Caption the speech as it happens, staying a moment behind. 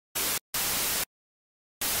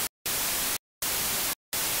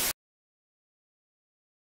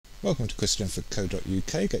Welcome to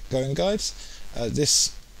linford.co.uk Get Going Guides.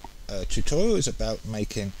 This tutorial is about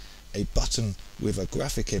making a button with a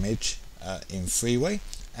graphic image in Freeway,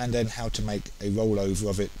 and then how to make a rollover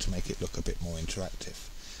of it to make it look a bit more interactive.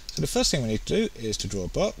 So the first thing we need to do is to draw a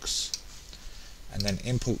box and then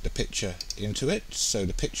import the picture into it. So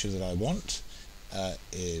the picture that I want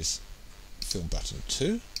is film button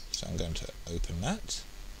 2, so I'm going to open that,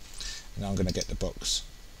 and I'm going to get the box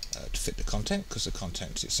to fit the content, because the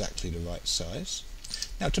content is exactly the right size.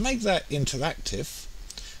 Now, to make that interactive,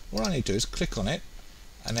 what I need to do is click on it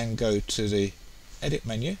and then go to the edit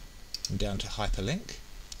menu and down to hyperlink,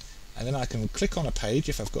 and then I can click on a page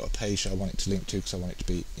if I've got a page I want it to link to, because I want it to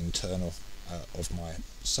be internal of my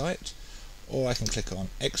site, or I can click on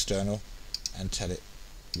external and tell it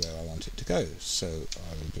where I want it to go. So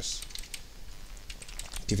I will just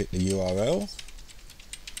give it the URL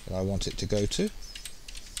that I want it to go to,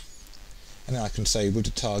 and then I can say with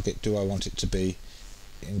the target, do I want it to be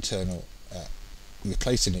internal,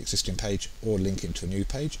 replacing the existing page, or linking to a new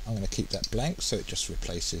page. I'm going to keep that blank so it just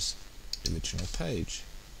replaces the original page.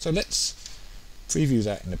 So let's preview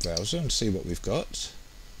that in the browser and see what we've got.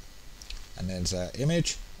 And there's our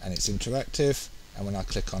image, and it's interactive, and when I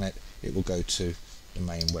click on it, it will go to the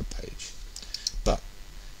main web page. But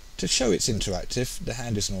to show it's interactive, the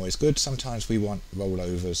hand isn't always good. Sometimes we want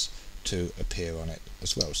rollovers to appear on it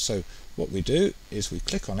as well. So what we do is we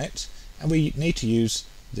click on it, and we need to use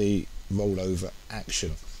the rollover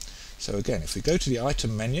action. So again, if we go to the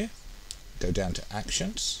item menu, go down to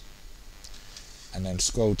actions, and then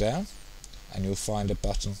scroll down, and you'll find a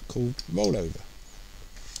button called rollover,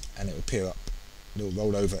 and it will appear up, it will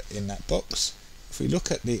roll over in that box. If we look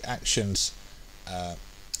at the actions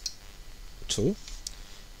tool,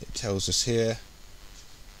 it tells us here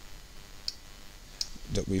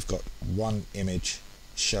that we've got one image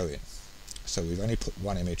showing. So we've only put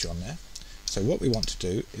one image on there. So what we want to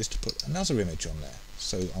do is to put another image on there.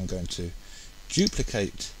 So I'm going to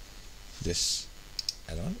duplicate this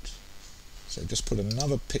element. So just put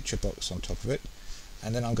another picture box on top of it,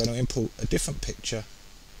 and then I'm going to import a different picture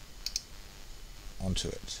onto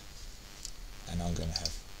it. And I'm going to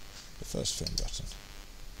have the first film button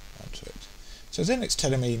onto it. So then it's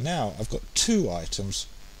telling me now I've got two items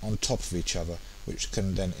on top of each other which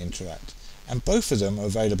can then interact, and both of them are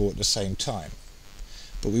available at the same time.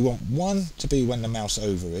 But we want one to be when the mouse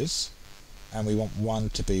over is, and we want one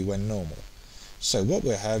to be when normal. So what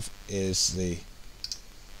we'll have is the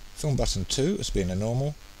film button 2 as being the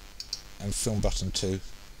normal, and film button 2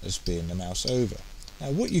 as being the mouse over. Now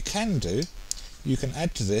what you can do, you can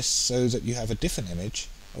add to this so that you have a different image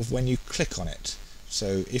of when you click on it.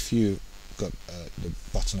 So if you've got the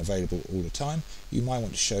button available all the time, you might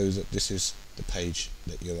want to show that this is the page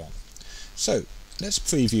that you're on. So let's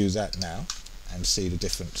preview that now and see the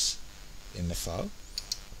difference in the file.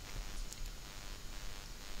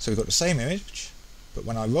 So we've got the same image, but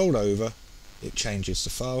when I roll over, it changes the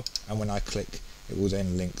file, and when I click, it will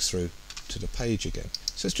then link through to the page again.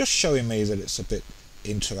 So it's just showing me that it's a bit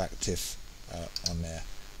interactive on there,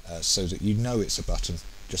 so that you know it's a button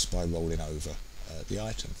just by rolling over the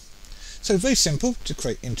item. So very simple to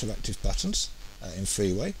create interactive buttons in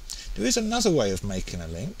Freeway. There is another way of making a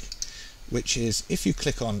link, which is if you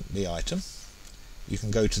click on the item, you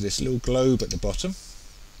can go to this little globe at the bottom,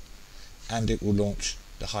 and it will launch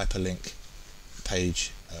the hyperlink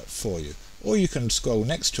page for you. Or you can scroll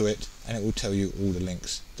next to it, and it will tell you all the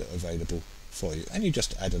links that are available for you, and you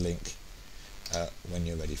just add a link when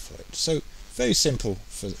you're ready for it. So very simple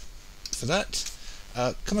for that.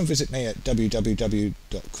 Come and visit me at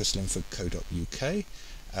www.linford.co.uk.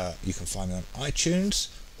 You can find me on iTunes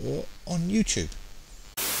or on YouTube.